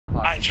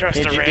I trust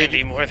a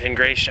Randy more than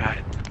Greyshot.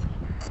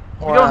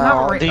 We don't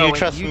have a Do you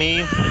trust me?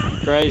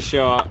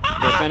 Greyshot.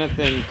 If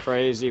anything,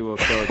 crazy will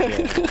kill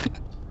you.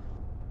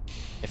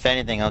 If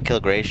anything, I'll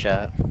kill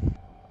Greyshot.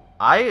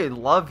 I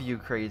love you,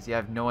 Crazy. I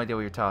have no idea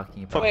what you're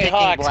talking For about. Wait, picking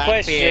Hawks,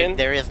 Blackbeard, question.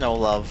 there is no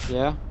love.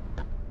 Yeah?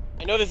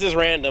 I know this is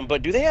random,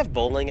 but do they have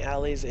bowling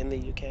alleys in the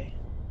UK?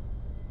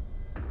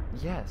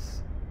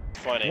 Yes.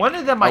 Funny. One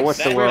of them I what's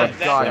the swear word? to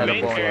That's God the had a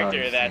main bowling character.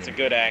 alley. That's a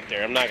good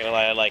actor. I'm not gonna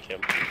lie, I like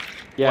him.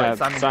 Yeah, What,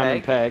 Simon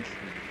Simon Pegg? Pegg.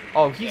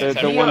 Oh, he's The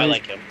Simon, one I who's-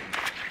 like him.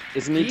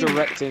 Isn't he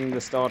directing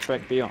the Star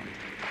Trek Beyond?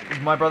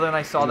 My brother and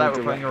I saw Isn't that. he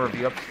We're putting a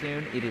review up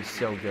soon. It is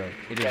so good.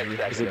 It is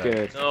really Is it good.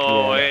 good?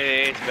 No, Yeah.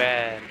 it's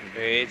bad.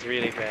 It's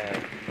really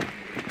bad.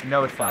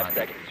 No, it's not.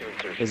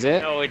 Is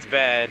it? No, it's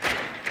bad.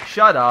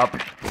 Shut up.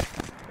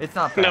 It's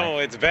not bad. No,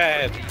 it's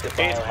bad.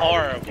 It's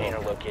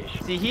horrible.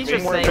 See, he's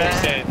Makes just saying no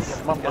that sense.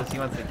 because he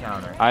wants to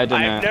counter. I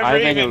don't know. I've never I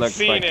think it even looks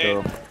seen quite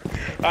it.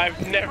 cool.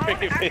 I've never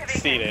even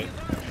seen it.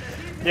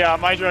 Yeah,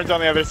 my drone's on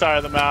the other side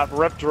of the map.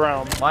 Rip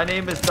drone. My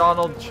name is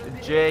Donald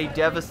J.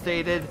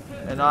 Devastated,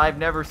 and I've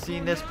never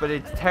seen this, but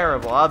it's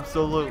terrible.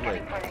 Absolutely.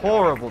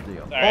 Horrible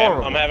deal. Sorry,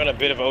 Horrible. I'm having a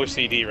bit of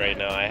OCD right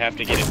now. I have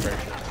to get it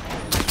perfect.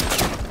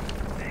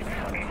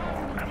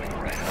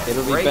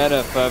 It'll be Great.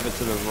 better further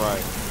to the right.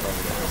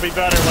 It'll be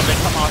better when they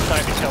come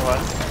outside to kill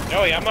us.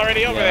 Joey, I'm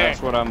already over Yeah, there.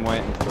 that's what I'm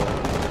waiting for.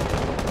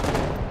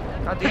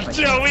 God damn it.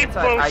 Joe, we It's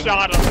both I-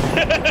 shot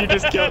him. You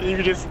just killed.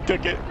 You just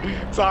took it.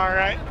 It's all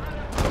right.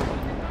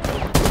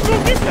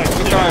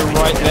 The guy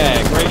right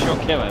there.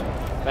 Greyshot, kill him.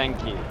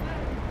 Thank you.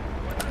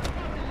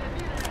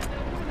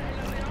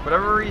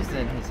 Whatever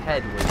reason, his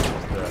head was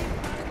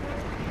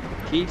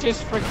just He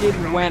just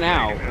freaking went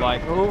out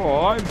like,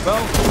 oh, I'm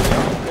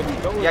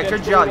Valkyrie. Yeah,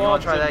 good job. You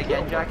wanna try that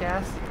again,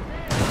 jackass?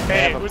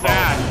 Hey, who's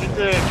that? It's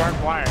a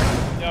barbed wire.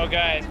 Yo,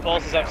 guys,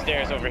 Pulse is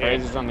upstairs over here.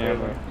 Razor's on the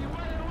other.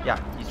 Yeah,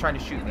 he's trying to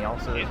shoot me.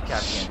 Also, there's a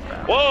Captain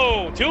trap.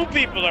 Whoa, two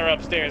people are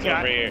upstairs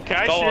over here. Can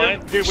I Go shoot on. him?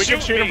 Dude, we can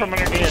shoot him me. from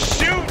underneath.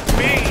 Shoot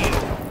me,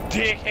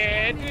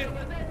 dickhead.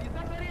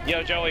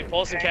 Yo, Joey,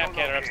 Pulse and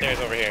Capcan are upstairs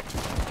over here.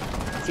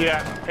 See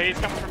that? Hey, he's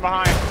coming from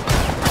behind.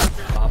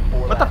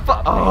 What the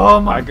fuck? Oh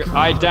my god.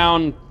 I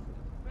down.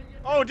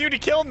 Oh, dude, he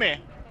killed me.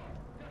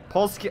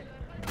 Pulse.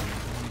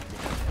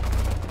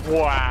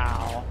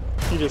 Wow.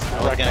 He just I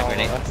was wrecked gonna all of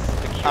grenade.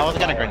 us. I was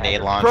gonna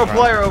grenade launch. Pro him.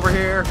 player over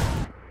here.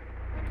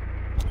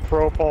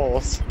 Pro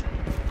Pulse.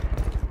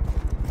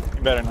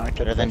 You better not get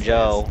Better than this.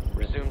 Joe.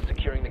 Resume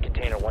securing the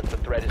container once the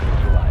threat is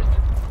neutralized.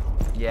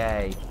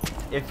 Yay.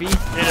 If he. Made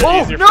it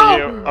Oh easier no! for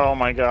you. Oh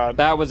my god.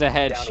 That was a Down to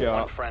one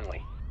headshot.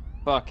 friendly.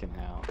 Fucking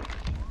hell.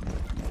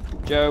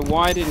 Joe,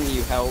 why didn't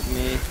you help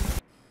me?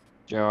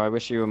 Joe, I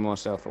wish you were more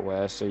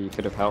self-aware so you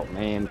could have helped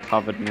me and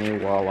covered me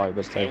while I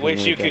was I taking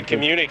wish the you could objective.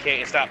 communicate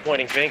and stop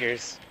pointing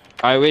fingers.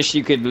 I wish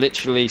you could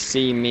literally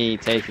see me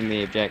taking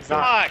the objective.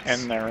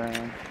 Fox! In their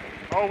room.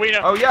 Oh, we know.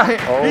 Oh yeah,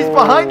 he's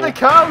behind the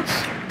couch.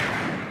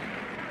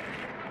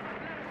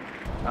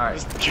 All right.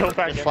 Just jump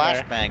back in there.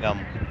 Flashbang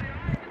him.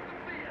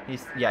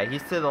 He's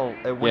he's to the.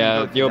 when you Yeah,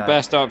 go to your that-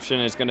 best option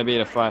is going to be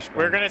the flashbang.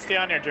 We're gonna stay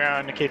on your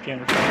drone to keep you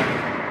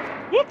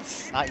informed.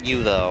 Whoops! Not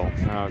you though.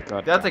 Oh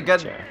god. That's a good.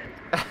 Joe.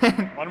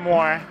 One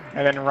more,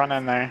 and then run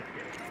in there.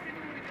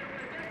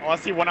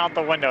 Unless you went out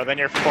the window, then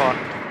you're fucked.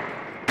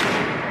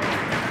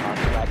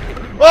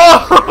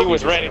 Oh! He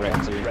was ready.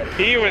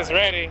 Ready. He was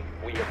ready.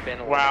 We have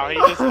been Wow, he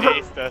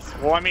eliminated. just aced us.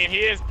 Well, I mean, he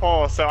is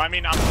Pulse, so I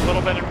mean, I'm a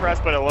little bit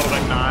impressed, but a little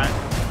bit not.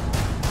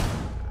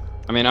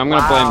 I mean, I'm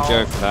going to Wow.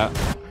 blame Joe for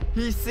that.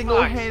 He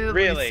single-handedly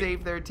really?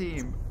 saved their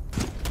team.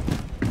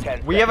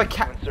 10 We have a seconds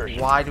ca- to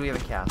insertion. Why do we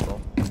have a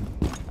castle?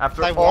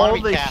 After Like, all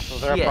Warby the Castle,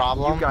 is there a shit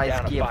problem? you guys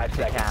Down to give 5 to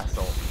seconds.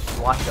 castle,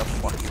 what the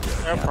fuck is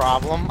this? No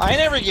problem. I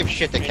never give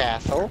shit to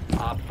Castle.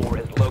 Op 4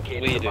 has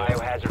located We the do.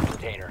 biohazard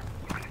container.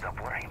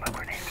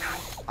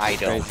 I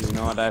don't. Crazy, you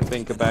know what I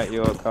think about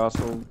your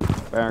castle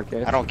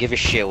barricade? I don't give a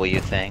shit what you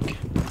think.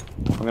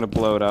 I'm going to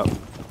blow it up.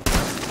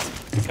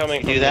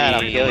 Coming Do from that,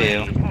 I'll the- kill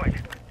you.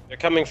 They're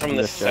coming from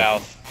the This guy.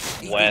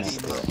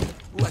 southwest.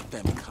 Let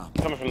them come.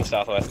 Coming from the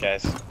southwest,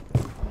 guys.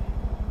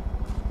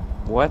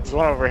 What? There's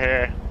one over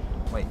here.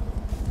 Wait.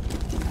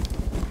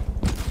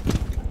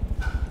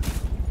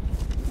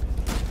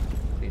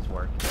 Please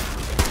work.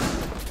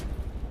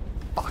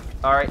 Fuck.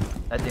 Alright,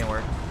 that didn't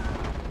work.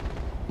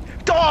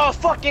 Oh,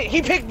 fuck it!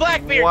 He picked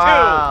Blackbeard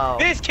Wow.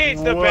 too! This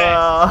kid's the best!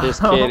 Wow. This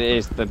kid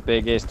is the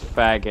biggest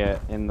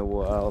faggot in the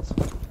world.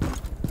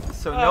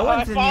 So no one's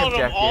I in the followed him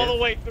objective. all the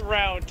way through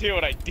round 2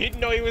 and I didn't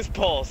know he was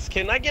Pulse.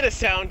 Can I get a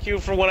sound cue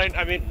for when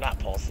I mean, not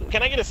Pulse.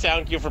 Can I get a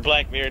sound cue for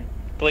Blackbeard,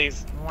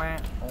 please? Wah,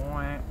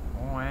 wah,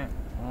 wah,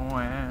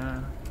 wah.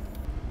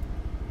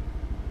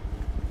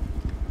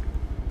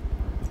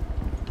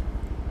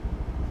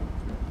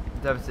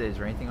 Devastated, is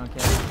there anything on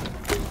camera?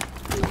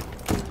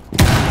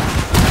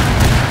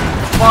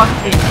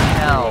 Fucking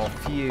hell,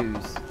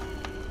 Fuse.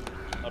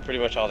 Pretty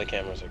much all the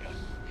cameras are gone.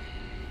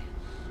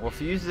 Well,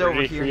 Fuse is Where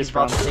over did here, Fuse he's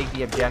about to from? take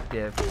the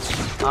objective.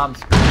 I'm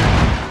screwed.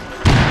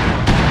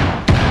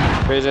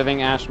 Crazy, I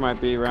think Ash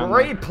might be around.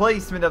 Great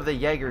placement of the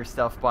Jaeger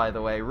stuff, by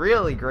the way.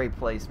 Really great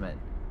placement.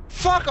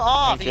 Fuck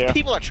off! Thank These you.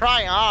 people are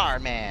trying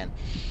hard, man.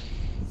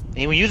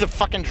 And we use a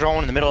fucking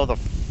drone in the middle of the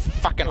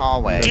fucking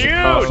hallway. Dude,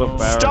 Castle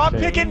stop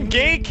barricade. picking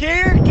gay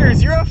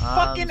characters. You're a I'm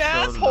fucking so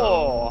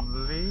asshole.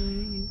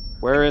 lonely.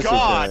 Where is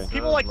God, it, Joey?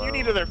 people like you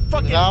need to their He's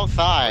fucking.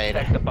 outside.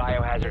 Protect the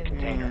biohazard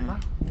container.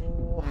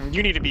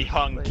 You need to be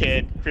hung,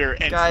 kid, for your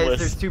Guys,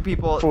 there's endless. 3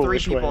 people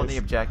foolish in the ways.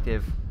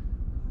 objective.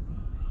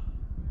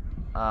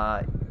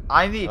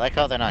 I need. I like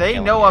how they're not They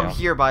killing know you. I'm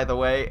here, by the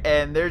way,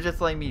 and they're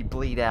just letting me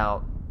bleed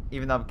out,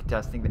 even though I'm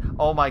contesting.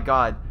 Oh my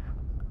god,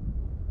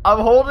 I'm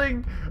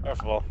holding.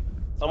 Careful.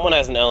 Someone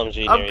has an LMG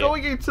near I'm you.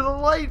 going into the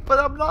light, but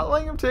I'm not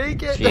letting him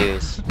take it.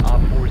 Fuse.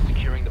 Op 4 is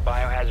securing the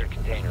biohazard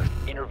container.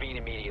 Intervene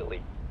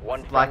immediately.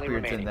 One friendly Blackbeard's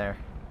remaining. in there.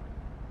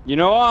 You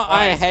know what?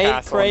 I Nice hate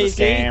castle in this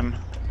crazy. game.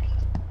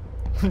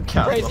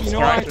 Crazy, you know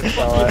what I Nitro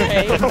sell fucking it.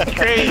 hate?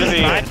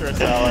 Crazy. Nitro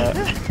sell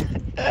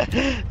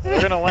it.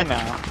 We're gonna win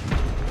now.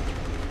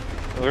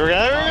 We're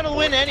gonna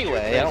win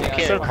anyway. I don't Crazy.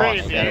 care So what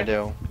crazy. we're gonna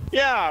do.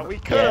 Yeah, we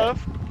could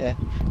have. Yeah.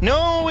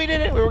 No, we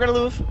didn't. We were gonna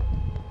lose.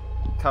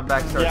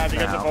 Comeback starts Yeah,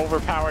 because of now.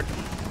 overpowered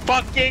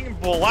fucking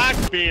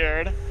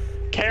Blackbeard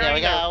carrying Yeah,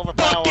 we got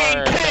their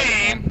overpowered.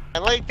 fucking pain. I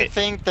like to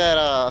think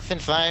that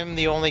since I'm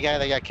the only guy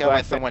that got killed by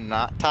Blackbeard. someone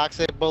not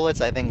toxic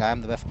bullets, I think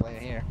I'm the best player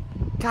here.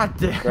 God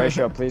damn.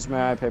 Greyshot, please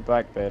may I pick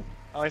Blackbeard?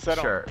 At least I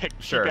don't Sure, pick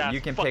sure, cheap-ass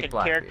you can fucking pick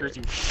Blackbeard. characters,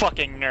 you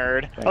fucking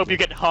nerd. Thank I hope you. you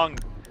get hung.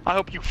 I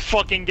hope you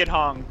fucking get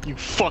hung, you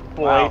fuck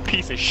boy, Wow.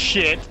 piece of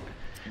shit.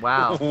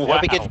 Wow. I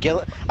hope he gets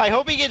I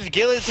hope he gets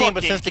guillotined,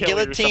 but Fucking since the kill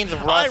guillotine's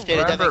yourself. rusted,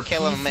 it Remember, doesn't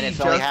kill him, and it's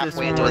PC only Justice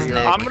halfway into his Warrior.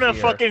 neck. I'm gonna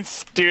here. fucking,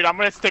 dude, I'm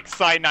gonna stick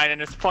cyanide in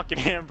this fucking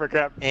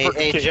hamburger.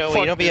 Hey, Kid, Joey, fuck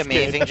you don't be this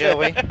kid. amazing,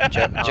 Joey.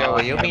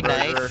 Joey, you'll be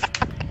hamburger. nice.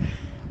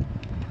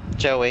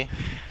 Joey,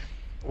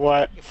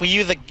 What? if we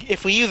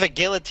use a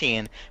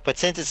guillotine, but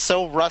since it's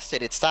so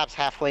rusted, it stops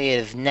halfway at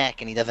his neck,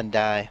 and he doesn't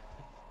die.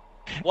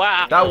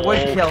 Wow. That would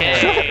kill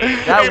Okay.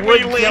 him. That If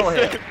would we kill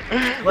lace him.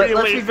 it- Let's we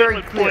be lace it very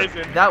with clear.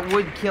 poison. That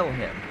would kill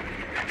him.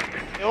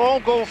 It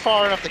won't go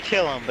far enough to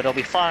kill him, but it'll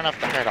be far enough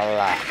to hurt a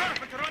lot.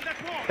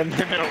 And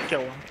then it'll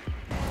kill him.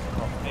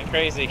 Hey,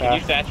 crazy. Can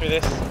you Thatcher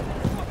this?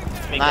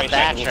 Make Not Greyshot,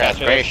 that can you shot,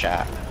 Thatcher gray this?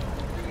 shot.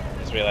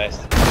 Just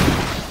realized.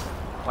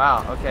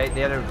 Wow. Okay.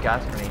 The other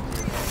gas grenade.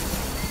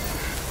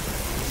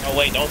 Oh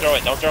wait, don't throw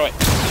it. Don't throw it.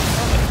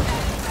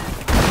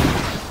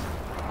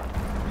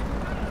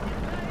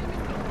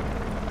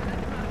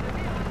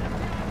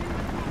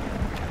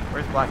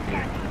 Where's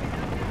Blackbeard?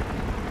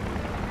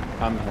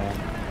 I'm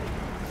here.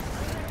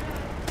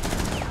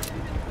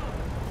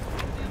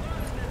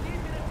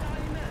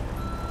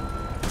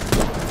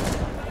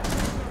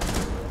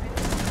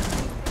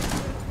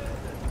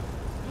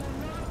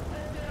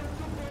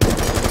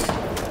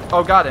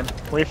 Oh, got him.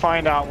 We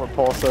find out what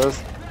Pulse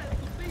is.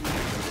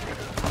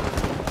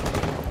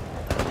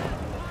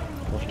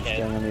 Just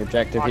getting on the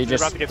objective. Fox, He you're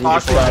just, about to get he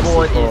just Toxic flashed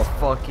Boy the is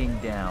ball. fucking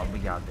down. We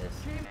got this.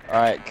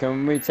 Alright,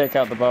 can we take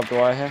out the barbed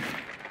wire here?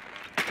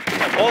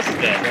 Pulse is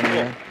dead.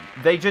 Anyway.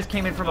 They just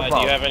came in from Do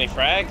above. you have any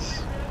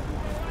frags?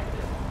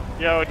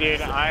 Yo,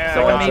 dude, I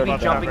Someone got may be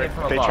above jumping in average.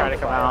 from They above. try to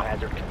come out.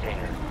 Biohazard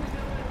container.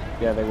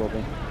 Yeah, they will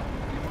be.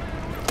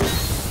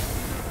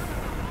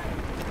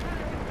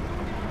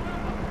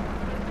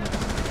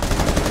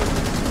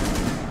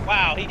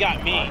 Wow, he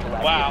got me.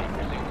 Wow.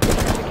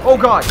 Oh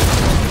god.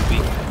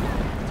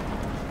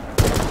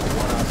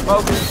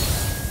 Focus.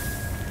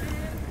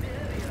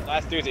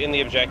 Last dude's in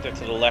the objective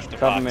to the left of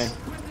Cover Fox.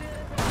 me.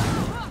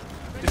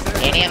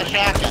 And he had a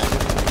shotgun.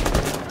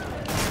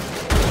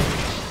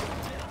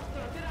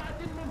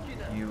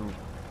 You.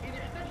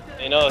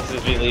 They know this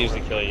is being used to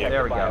kill you.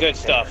 There we go. Good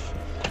stuff.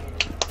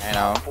 I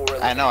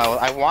know,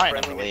 I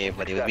wanted him to leave,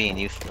 but he was being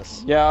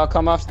useless. Yeah, I'll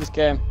come after this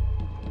game.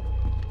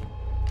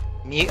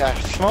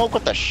 Smoke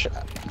with the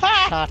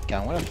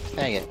shotgun, what a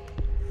faggot.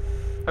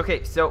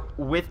 Okay, so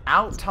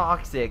without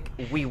Toxic,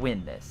 we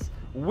win this.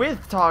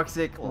 With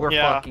Toxic, we're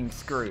Yeah. fucking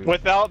screwed.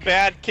 Without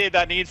bad kid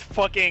that needs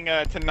fucking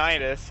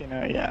tinnitus, you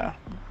know, yeah.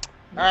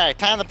 Alright,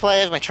 time to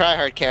play as my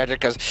tryhard character,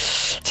 because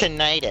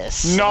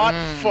tinnitus. Not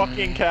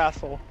fucking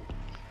Castle.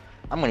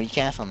 I'm gonna be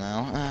careful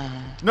now.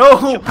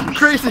 No!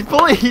 Crazy,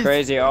 please!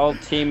 Crazy, I'll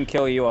team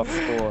kill you off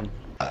spawn.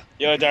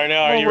 Yo,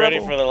 Darnell, are Oh, you ready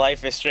Rebel. for the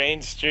Life is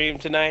Strange stream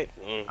tonight?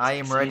 I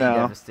am ready, No.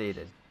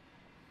 devastated.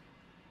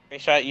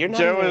 Greyshot, you're not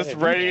Joe even is gonna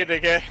do ready that. to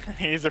get.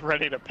 He's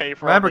ready to pay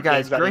for. Remember, all the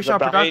guys, games that he's Greyshot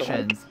about to win.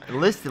 Productions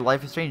listed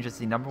Life is Strange as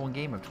the #1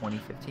 game of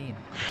 2015.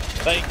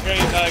 Like,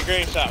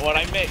 Greyshot, when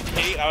I met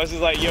Kate, I was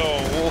just like, yo,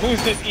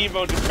 who's this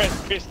emo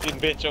depressed Christian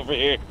bitch over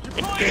here?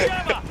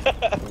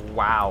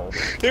 Wow.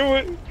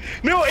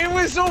 It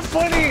was so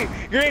funny,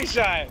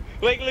 Greyshot.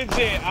 Like,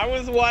 legit, I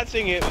was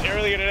watching it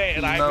earlier today,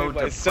 and I Emo made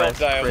myself depressed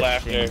die of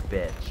Christian laughter.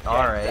 bitch.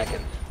 Alright.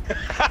 Seconds.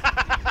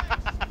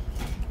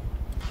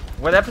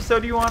 What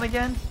episode are you on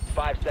again?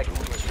 5 seconds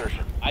to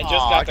insertion. I just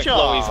got to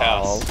Chloe's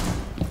house.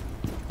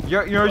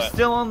 You're What?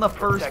 still on the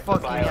first Protect the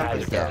fucking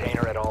biohazard episode.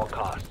 container at all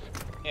costs.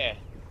 Yeah.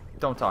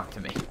 Don't talk to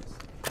me.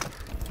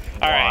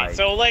 Alright, Why?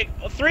 so like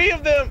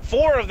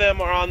 4 of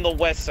them are on the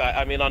west side,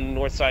 I mean on the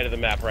north side of the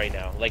map right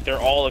now. Like they're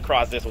all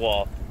across this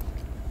wall.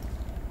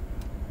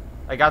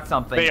 I got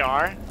something. They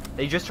are.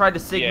 They just tried to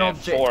signal.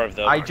 Yeah, 4 of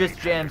them. I just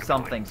jammed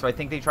something, so I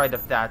think they tried to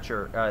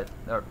Thatcher.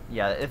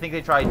 Yeah, I think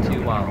they tried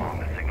to.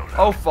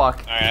 Oh fuck.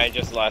 Alright, I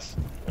just lost.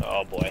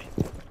 Oh boy.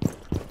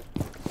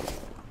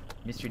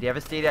 Mr.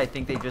 Devastated. I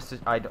think they just.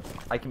 I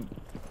can.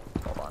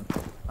 Hold on.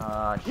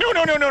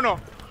 No.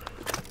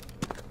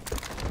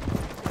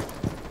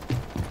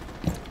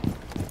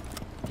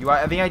 You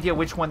have any idea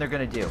which one they're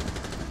gonna do?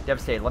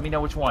 Devastated. Let me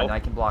know which one, and I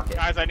can block it.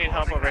 Guys, I need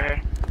help over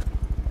here.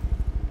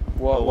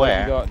 What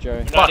have you got,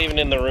 Joey? We're not even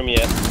in the room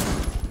yet.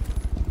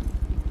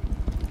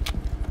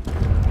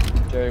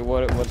 Joey,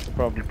 what's the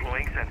problem?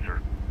 Deploying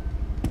sensor.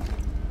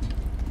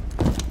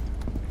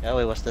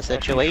 Joey, what's the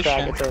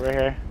situation? It's over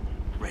here.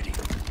 Ready.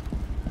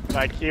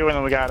 Like you, and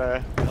then we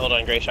gotta. Hold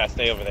on, Greyshot,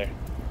 stay over there.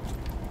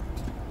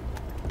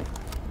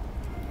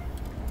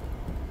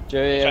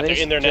 Joey, Greyshot, at they're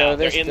least, in there Joey, now.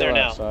 They're in there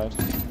now. Outside.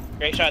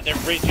 Greyshot, they're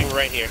breaching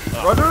right here.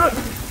 Oh. Run!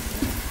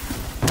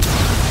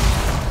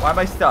 Why am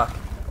I stuck?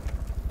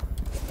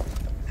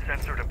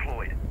 Sensor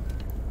deployed.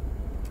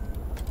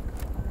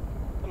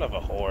 Son of a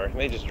whore.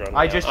 They just drone me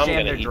I out. just I'm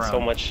jammed gonna their eat so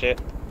drone. much shit.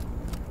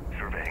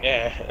 Surveying.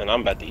 Yeah, and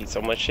I'm about to eat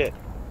so much shit.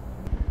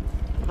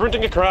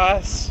 Sprinting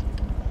across.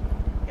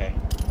 Okay.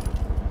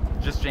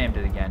 Just jammed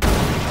it again.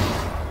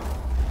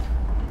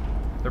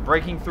 They're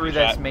breaking through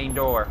this main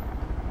door.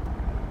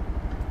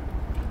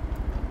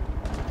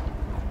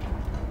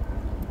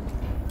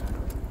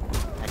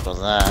 Heck was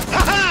that?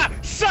 Haha!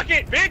 Suck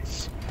it,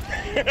 bitch!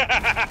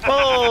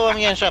 Oh, I'm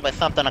getting shot by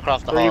something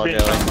across the Where you hall, being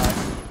Joey. shot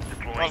by?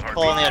 Deploying Across the heartbeat.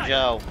 hall near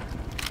Joe.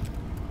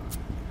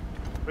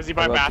 Was he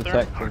by How about bathroom?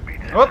 detective? Heartbeat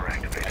sensor Whoop. I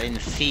activated.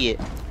 didn't see it.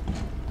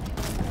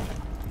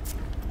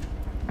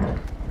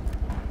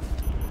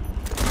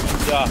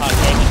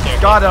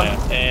 Got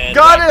him. And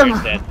Got Black him.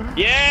 Bear's dead.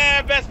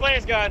 Yeah, best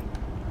player's gone.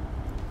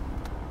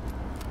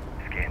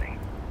 Scanning.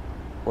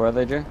 Where are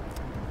they, Joe?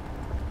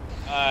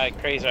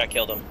 Crazy, I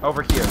killed him.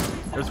 Over here.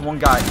 There's one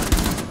guy.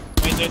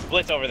 Wait, there's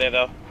Blitz over there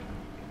though.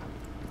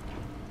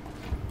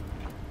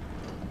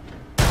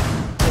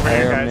 Over They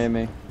here, are guys. near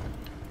me.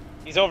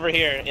 He's over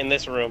here in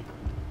this room.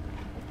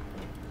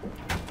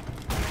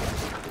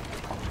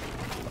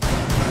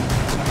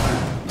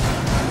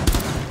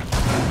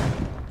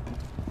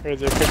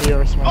 Here's a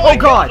video smoke. Oh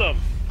god! Killed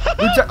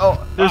him.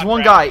 Oh, there's Oh,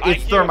 one crap. guy. I It's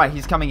killed- Thermite.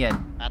 He's coming in.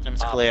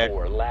 Bathroom's Op cleared.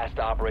 4, last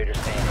operator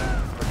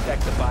standing.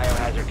 Protect the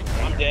biohazard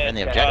container. I'm dead. And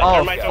the objective. Oh,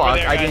 Thermite's over fuck,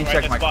 there, I guys, didn't right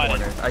check at my spot.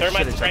 corners. I should've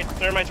Thermite's checked right.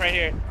 Thermite's right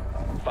here.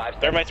 5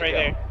 Thermite's seconds right to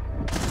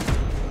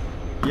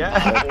there. go.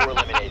 Yeah. 4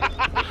 eliminated.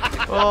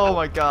 Oh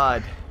my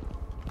god.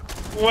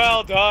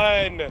 Well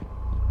done.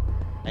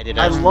 I did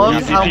I not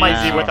love see how it my-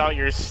 now. Easy without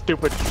your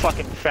stupid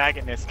fucking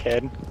faggotness,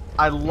 kid.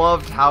 I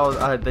loved how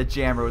the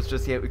jammer was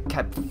just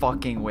kept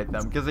fucking with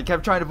them because they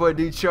kept trying to put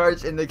a new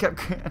charge and they kept.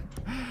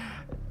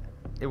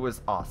 It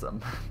was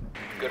awesome.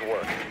 Good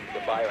work. The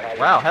biohazard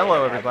Wow. Hello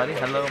container everybody.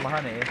 has been Hello my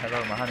honey. Hello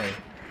my honey.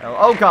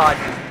 Oh god.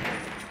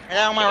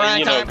 Hello, my And right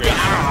you know, time. Grace-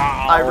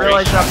 I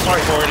realized that part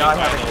did not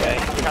have a Recording,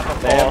 kick. We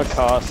have the They have a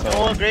balls.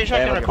 castle. Oh, Greyshot They have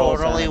can a record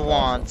call only center.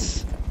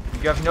 once.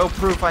 You have no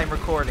proof I'm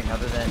recording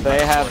other than.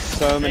 They have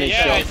so many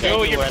Yeah, Show shots.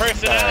 show you your where it's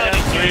personality.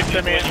 Three When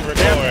semi- you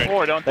they have record.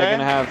 four, don't They're they?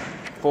 gonna have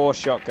 4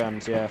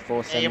 shotguns, yeah,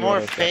 4 Yeah, you're more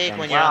semi-auto fake shotguns.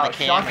 when you're on Wow, the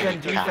camera. shotgun you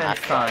defense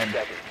cock. time.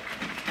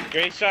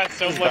 Greyshot's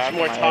so He's much back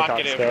more in my AirPods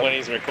talkative still. when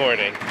he's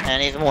recording.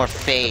 And he's more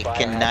fake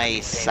and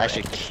nice. I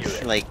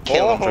should like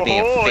kill him for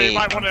being You fake.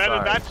 might want to edit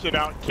sorry. that shit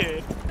out,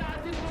 kid.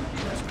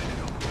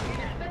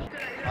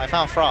 I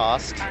found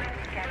Frost.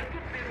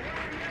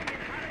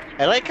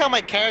 I like how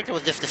my character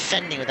was just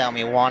descending without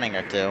me wanting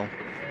her to.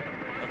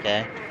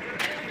 Okay.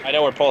 I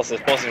know where Pulse is.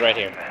 Pulse is right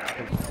here.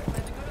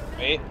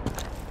 Wait.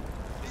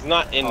 He's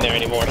not in there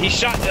anymore. He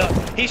shot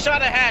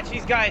a hatch.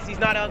 He's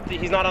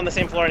not on the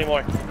same floor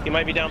anymore. He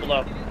might be down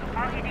below.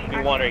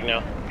 He's wandering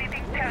now.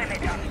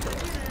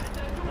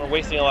 We're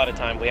wasting a lot of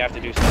time. We have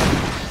to do something.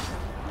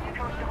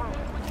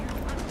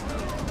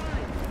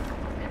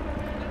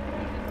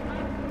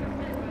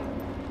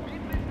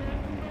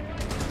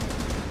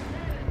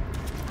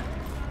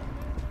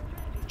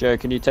 Joe,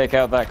 can you take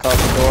out that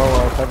castle door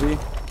while I cover you?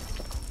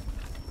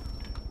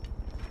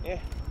 Yeah.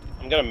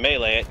 I'm gonna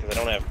melee it because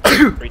I don't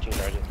have breaching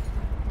charges.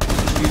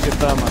 Use your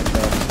thermite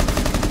charge.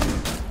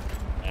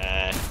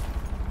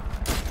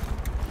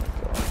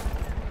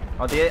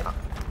 Oh,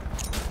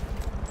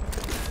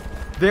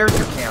 there's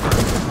your camera.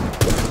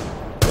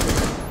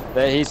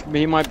 There,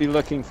 he might be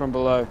looking from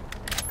below.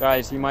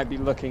 Guys, he might be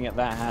looking at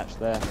that hatch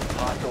there.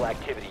 Hostile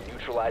activity.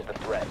 Neutralize the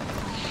threat.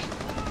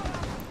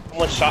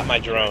 Someone shot my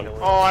drone.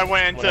 Oh, I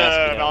went into Someone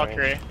has to be down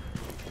Valkyrie.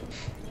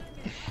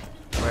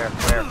 Where?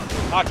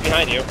 Hawk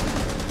behind you.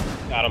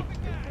 Got him.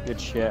 Good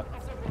shit.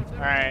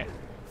 Alright.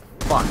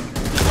 Fuck.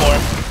 Floor.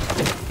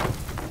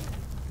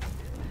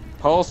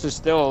 Pulse is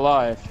still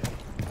alive.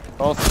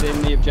 Pulse is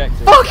in the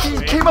objective. Fuck! He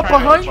came up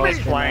behind Pulse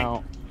me. came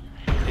out.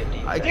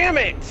 15 seconds. Damn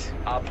it!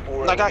 Op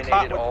 4 I got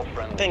caught eliminated all with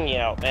friendly. thingy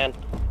out, man.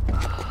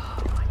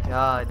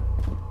 God.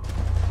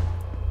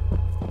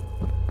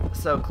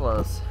 So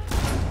close.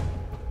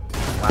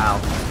 Wow.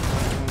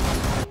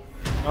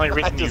 The only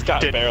reason you just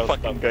got did barrel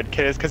fucking stuff. good,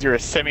 kid, is because you're a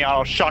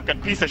semi-auto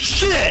shotgun piece of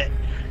shit!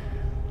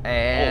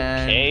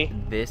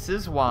 And this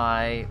is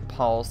why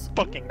Pulse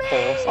Fucking may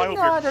Pulse. I hope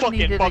not your have fucking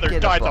needed to mother get a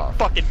dies of buff.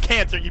 fucking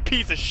cancer, you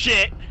piece of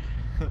shit!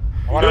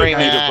 What a Need a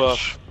rematch.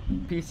 buff.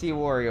 PC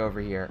Warrior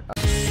over here.